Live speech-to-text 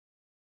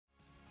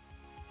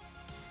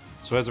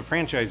So as a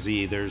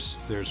franchisee,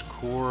 there's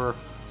core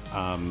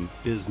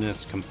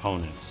business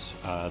components,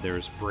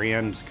 there's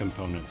brand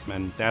components,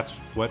 and that's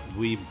what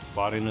we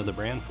bought into the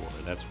brand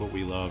for. That's what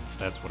we love,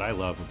 that's what I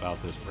love about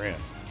this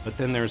brand. But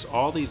then there's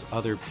all these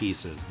other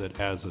pieces that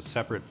as a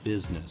separate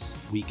business,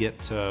 we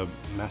get to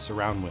mess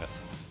around with.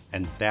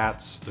 And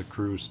that's the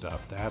crew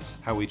stuff. That's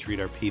how we treat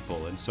our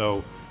people. And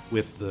so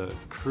with the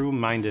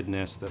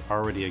crew-mindedness that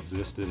already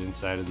existed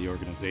inside of the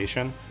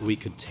organization, we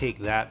could take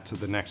that to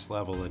the next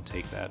level and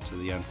take that to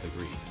the nth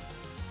degree.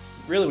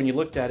 Really, when you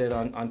looked at it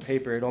on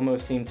paper, it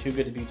almost seemed too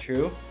good to be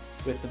true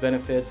with the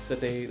benefits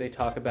that they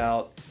talk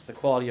about, the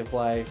quality of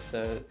life,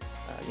 the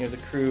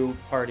crew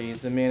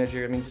parties, the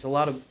manager. I mean, just a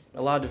lot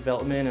of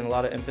development and a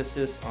lot of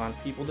emphasis on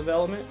people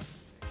development.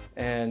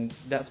 And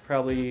that's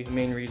probably the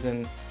main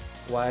reason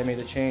why I made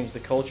the change. The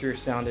culture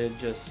sounded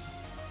just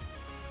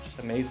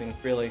amazing,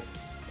 really.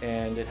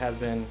 And it has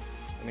been,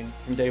 I mean,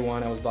 from day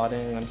one I was bought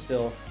in, and I'm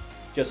still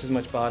just as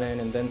much bought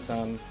in and then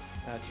some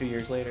 2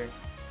 years later.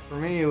 For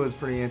me, it was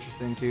pretty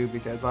interesting too,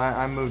 because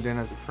I moved in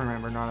as a crew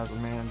member, not as a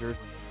manager.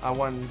 I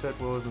went and took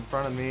what was in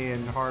front of me,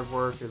 and hard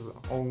work is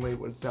only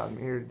what's gotten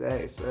me here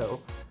today. So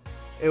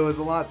it was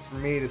a lot for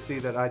me to see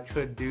that I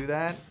could do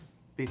that,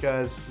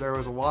 because there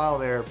was a while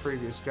there at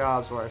previous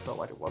jobs where I felt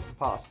like it wasn't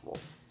possible.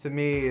 To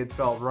me, it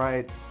felt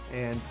right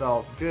and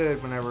felt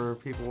good whenever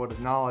people would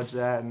acknowledge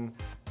that, and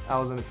I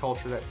was in a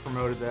culture that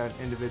promoted that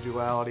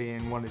individuality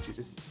and wanted you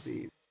to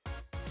succeed.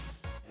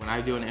 When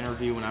I do an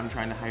interview, when I'm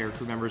trying to hire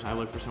crew members, I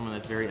look for someone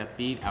that's very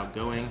upbeat,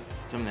 outgoing,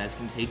 someone that has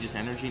contagious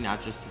energy,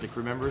 not just to the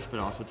crew members,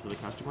 but also to the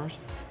customers.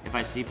 If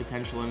I see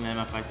potential in them,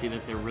 if I see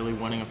that they're really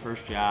wanting a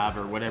first job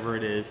or whatever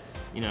it is,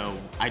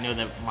 I know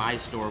that my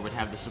store would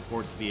have the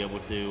support to be able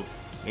to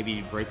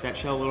maybe break that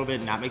shell a little bit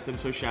and not make them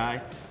so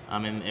shy.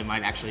 And it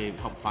might actually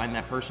help find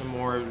that person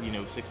more,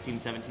 16,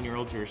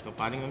 17-year-olds who are still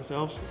finding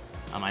themselves.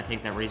 I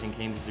think that Raising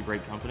Cane's is a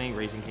great company,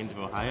 Raising Cane's of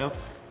Ohio,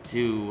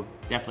 to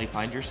definitely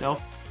find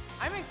yourself.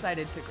 I'm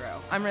excited to grow.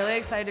 I'm really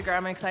excited to grow.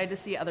 I'm excited to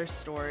see other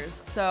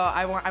stores. So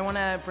I want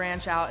to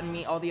branch out and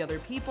meet all the other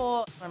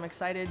people. I'm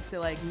excited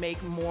to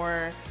make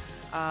more,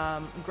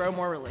 grow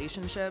more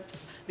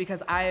relationships,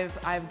 because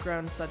I've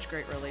grown such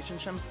great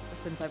relationships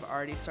since I've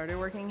already started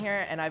working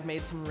here, and I've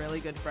made some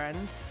really good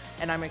friends,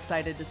 and I'm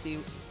excited to see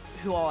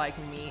who all I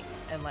can meet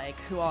and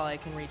who all I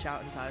can reach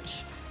out and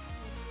touch.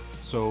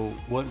 So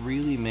what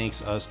really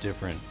makes us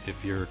different,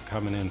 if you're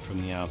coming in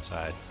from the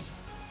outside,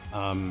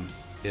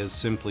 is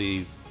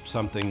simply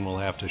something we'll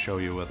have to show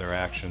you with our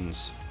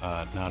actions,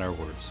 not our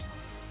words.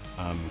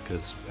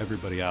 Because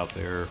everybody out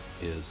there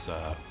is,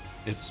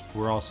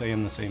 we're all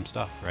saying the same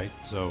stuff, right?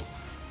 So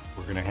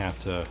we're gonna have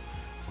to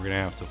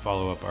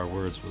follow up our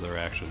words with our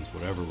actions,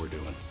 whatever we're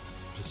doing.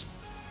 Just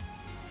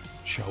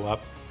show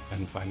up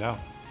and find out.